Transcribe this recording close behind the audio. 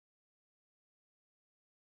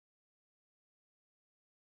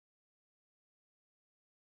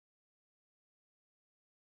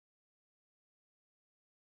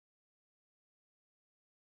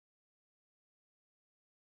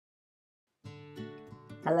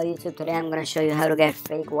Hello YouTube, today I'm gonna show you how to get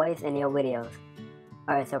fake voice in your videos.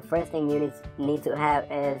 Alright, so first thing you need to have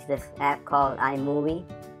is this app called iMovie.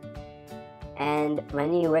 And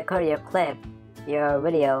when you record your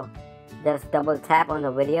video, just double tap on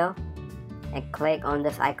the video and click on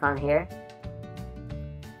this icon here.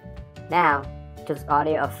 Now, choose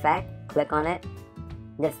audio effect, click on it.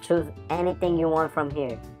 Just choose anything you want from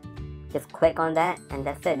here. Just click on that and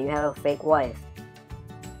that's it, you have a fake voice.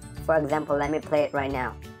 For example, let me play it right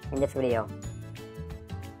now in this video.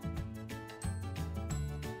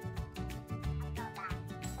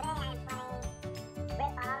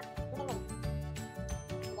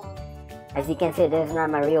 As you can see, this is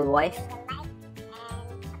not my real voice.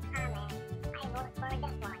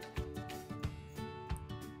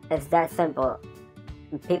 It's that simple.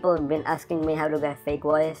 People have been asking me how to get fake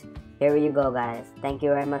voice. Here you go, guys. Thank you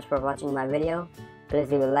very much for watching my video.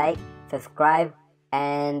 Please leave a like, subscribe,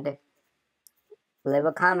 and leave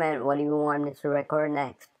a comment what you want me to record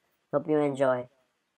next. Hope you enjoy.